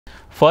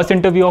First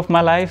interview of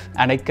my life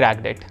and I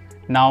cracked it.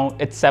 Now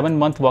it's 7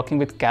 months working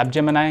with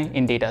Capgemini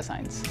in data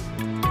science.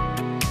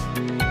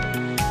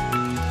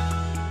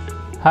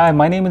 Hi,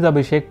 my name is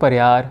Abhishek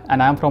Parihar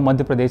and I am from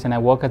Madhya Pradesh and I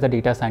work as a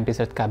data scientist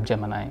at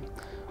Capgemini.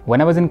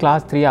 When I was in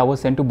class 3, I was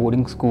sent to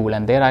boarding school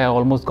and there I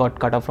almost got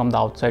cut off from the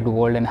outside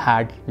world and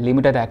had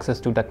limited access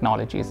to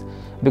technologies,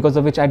 because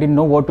of which I didn't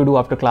know what to do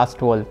after class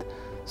 12th.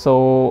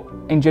 So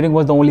engineering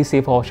was the only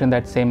safe option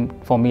that seemed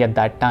for me at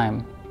that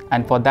time.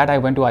 And for that I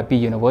went to IP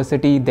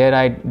University. There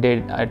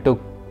I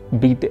took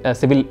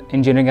civil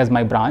engineering as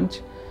my branch.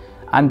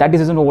 And that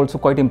decision was also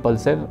quite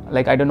impulsive.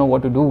 Like, I don't know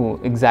what to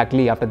do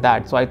exactly after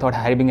that. So I thought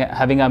having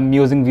an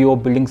amusing view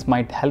of buildings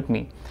might help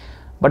me.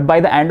 But by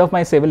the end of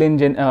my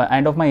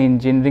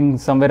engineering,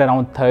 somewhere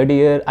around third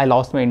year, I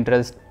lost my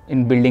interest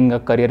in building a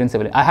career in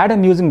civil. I had an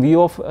amusing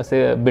view of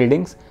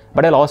buildings,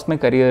 but I lost my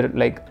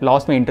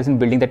interest in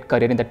building that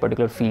career in that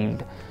particular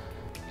field.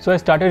 So I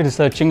started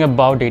researching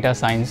about data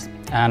science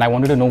and I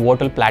wanted to know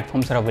what all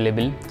platforms are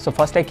available. So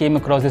first I came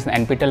across this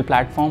NPTEL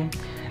platform.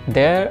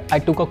 There I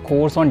took a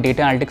course on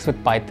data analytics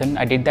with Python.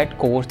 I did that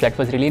course, that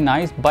was really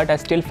nice, but I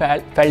still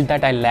felt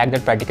that I lacked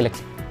that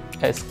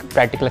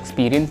practical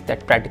experience,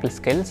 that practical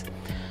skills.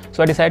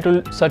 So I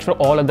decided to search for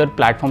all other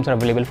platforms that are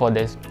available for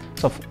this.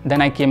 So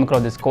then I came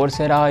across this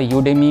Coursera,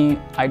 Udemy.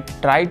 I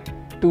tried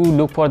to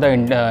look for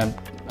the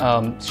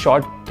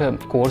short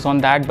course on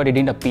that, but it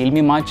didn't appeal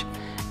me much.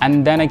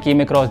 And then I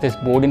came across this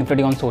Board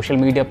Infinity on social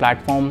media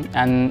platform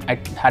and I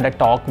had a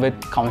talk with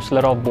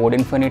counselor of Board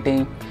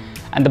Infinity.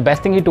 And the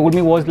best thing he told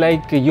me was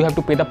like, you have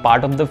to pay the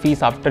part of the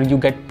fees after you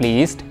get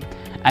placed.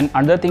 And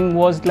another thing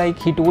was like,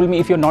 he told me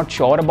if you're not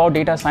sure about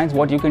data science,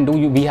 what you can do,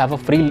 we have a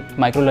free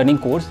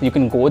microlearning course. You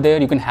can go there,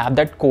 you can have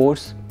that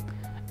course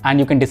and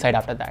you can decide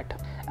after that.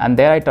 And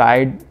there I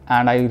tried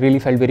and I really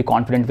felt very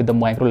confident with the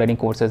microlearning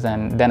courses,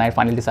 and then I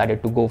finally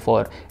decided to go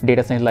for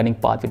data science learning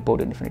path with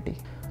Board Infinity.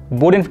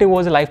 Board Infinity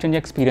was a life-changing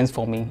experience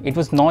for me. It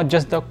was not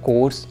just the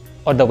course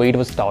or the way it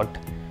was taught,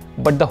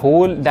 but the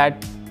whole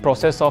that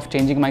process of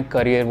changing my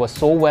career was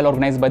so well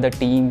organized by the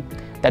team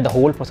that the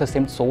whole process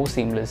seemed so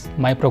seamless.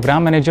 My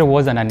program manager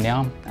was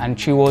Ananya and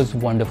she was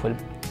wonderful.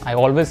 I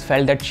always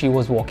felt that she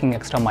was walking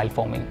extra mile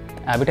for me.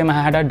 Every time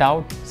I had a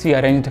doubt, she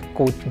arranged a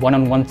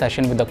one-on-one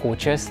session with the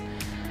coaches,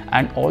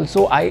 and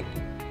also I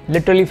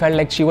literally felt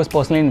like she was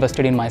personally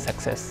invested in my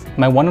success.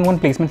 My one-on-one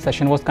placement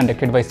session was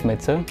conducted by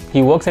Smith sir.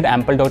 He works at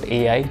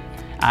Ample.ai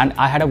and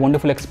I had a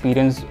wonderful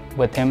experience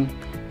with him.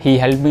 He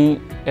helped me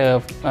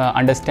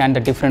understand the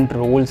different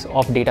roles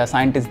of data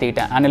scientist,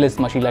 data analyst,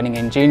 machine learning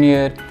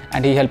engineer,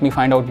 and he helped me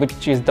find out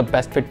which is the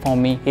best fit for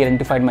me. He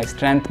identified my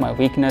strength, my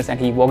weakness, and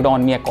he worked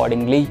on me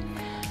accordingly.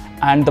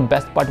 And the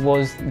best part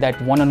was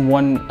that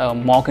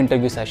one-on-one mock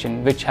interview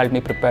session, which helped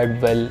me prepare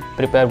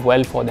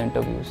well for the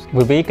interviews.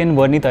 Vivek and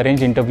Varnit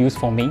arranged interviews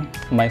for me.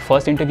 My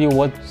first interview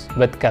was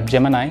with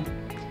Capgemini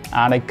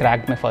and I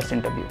cracked my first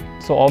interview.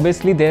 So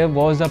obviously there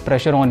was a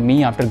pressure on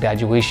me after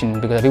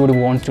graduation because everybody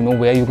wants to know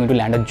where you're going to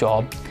land a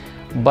job.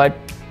 But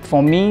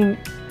for me,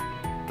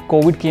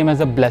 COVID came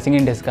as a blessing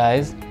in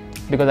disguise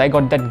because I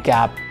got that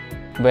gap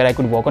where I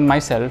could work on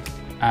myself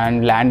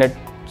and land at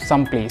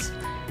some place.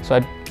 So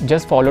I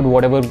just followed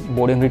whatever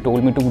Board Infinity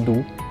told me to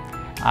do.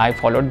 I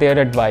followed their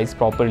advice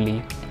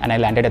properly and I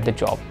landed at the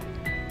job.